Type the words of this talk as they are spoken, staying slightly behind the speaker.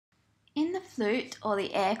flute or the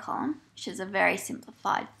aircon, which is a very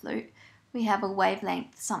simplified flute, we have a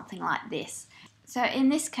wavelength something like this. So in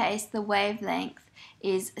this case, the wavelength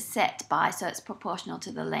is set by, so it's proportional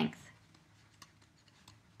to the length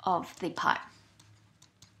of the pipe.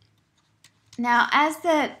 Now, as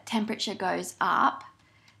the temperature goes up,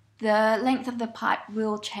 the length of the pipe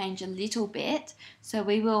will change a little bit, so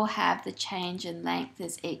we will have the change in length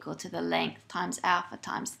is equal to the length times alpha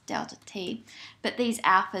times delta T, but these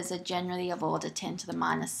alphas are generally of order 10 to the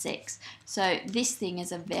minus 6, so this thing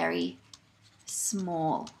is a very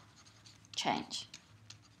small change.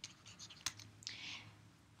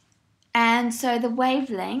 And so the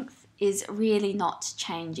wavelength is really not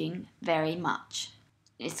changing very much.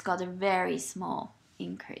 It's got a very small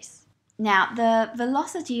increase. Now, the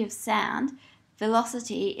velocity of sound,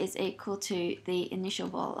 velocity is equal to the initial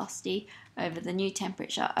velocity over the new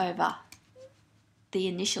temperature over the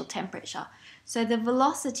initial temperature. So the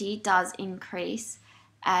velocity does increase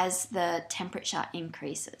as the temperature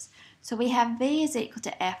increases. So we have V is equal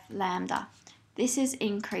to F lambda. This is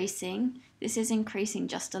increasing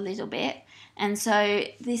just a little bit, and so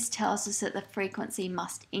this tells us that the frequency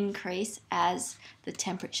must increase as the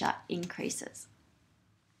temperature increases.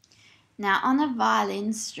 Now, on a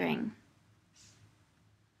violin string,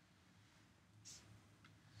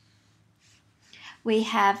 we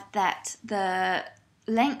have that the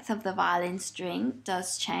length of the violin string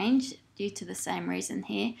does change due to the same reason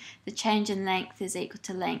here. The change in length is equal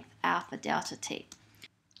to length alpha delta T.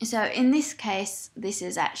 So in this case, this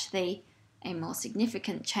is actually a more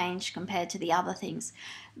significant change compared to the other things.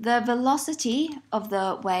 The velocity of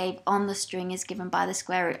the wave on the string is given by the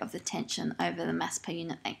square root of the tension over the mass per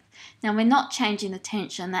unit length. Now, we're not changing the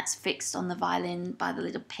tension, that's fixed on the violin by the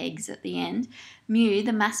little pegs at the end. Mu,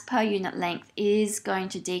 the mass per unit length, is going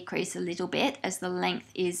to decrease a little bit as the length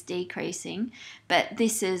is decreasing, but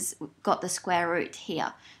this has got the square root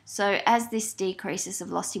here. So as this decreases, the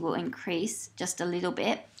velocity will increase just a little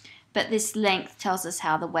bit. But this length tells us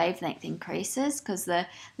how the wavelength increases, because the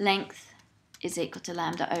length is equal to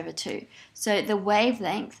lambda over 2. So the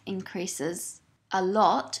wavelength increases a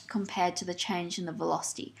lot compared to the change in the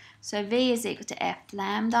velocity. So V is equal to F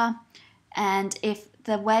lambda, and if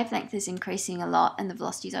the wavelength is increasing a lot and the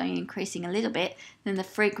velocity is only increasing a little bit, then the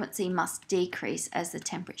frequency must decrease as the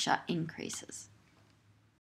temperature increases.